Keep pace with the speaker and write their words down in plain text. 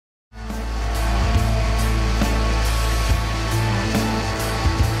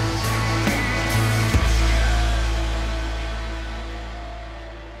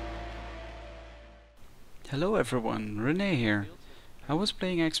Hello everyone, Renee here. I was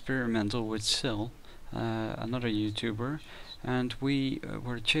playing experimental with Sil, another YouTuber, and we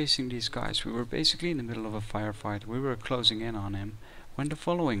were chasing these guys. We were basically in the middle of a firefight. We were closing in on him when the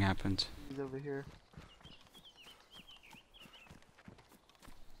following happened. He's over here.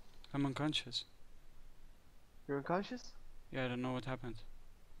 I'm unconscious. You're unconscious? Yeah, I don't know what happened.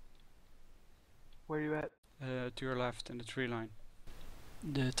 Where are you at? To your left in the tree line.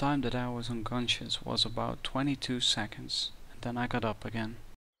 The time that I was unconscious was about 22 seconds, and then I got up again.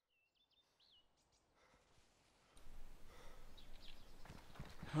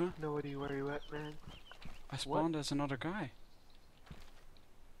 Huh? No idea where you at, man. I spawned as another guy.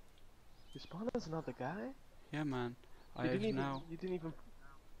 You spawned as another guy? Yeah, man. You didn't even.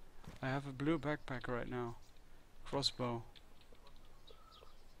 I have a blue backpack right now. Crossbow.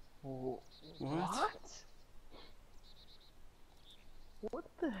 What? What? What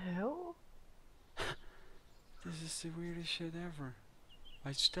the hell? This is the weirdest shit ever.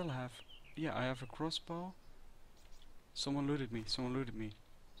 I still have... Yeah, I have a crossbow. Someone looted me. Someone looted me.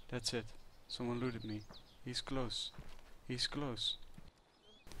 That's it. Someone looted me. He's close. He's close.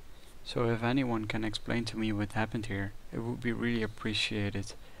 So if anyone can explain to me what happened here, it would be really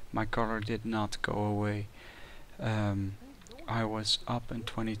appreciated. My color did not go away. I was up in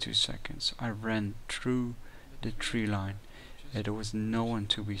 22 seconds. I ran through the tree line. There was no one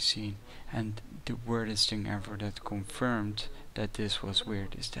to be seen, and the weirdest thing ever that confirmed that this was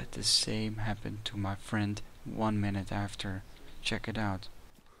weird is that the same happened to my friend 1 minute after. Check it out.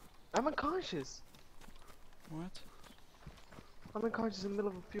 I'm unconscious. What? I'm unconscious in the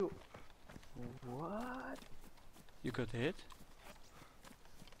middle of a field. What? You got hit?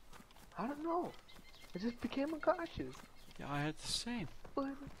 I don't know. I just became unconscious. Yeah, I had the same.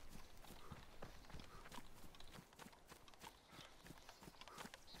 What?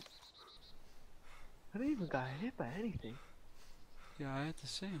 I didn't even got hit by anything. Yeah, I had the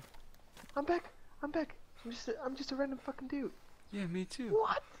same. I'm back. I'm back. I'm just a random fucking dude. Yeah, me too.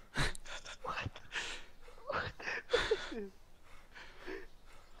 What? What? What is this?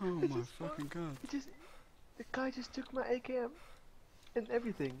 Oh my fucking god. The guy just took my AKM and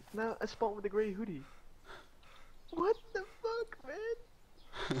everything. Now I spawned with a grey hoodie. What the fuck,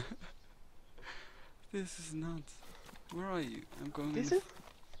 man? This is nuts. Where are you? I'm going. Is it?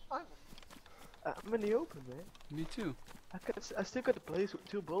 I'm in the open, man. Me too. I still got the place with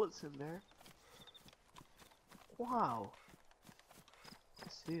 2 bullets in there. Wow. I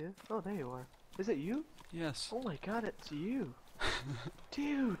see it. Oh, there you are. Is it you? Yes. Oh my god, it's you.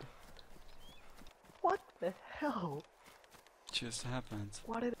 Dude. What the hell? Just happened.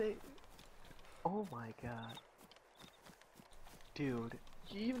 Why did they... Oh my god. Dude.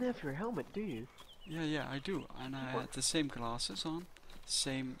 You even have your helmet, do you? Yeah, I do. And I had the same glasses on.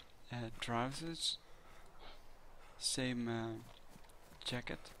 Same trousers. Same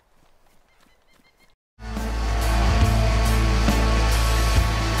jacket.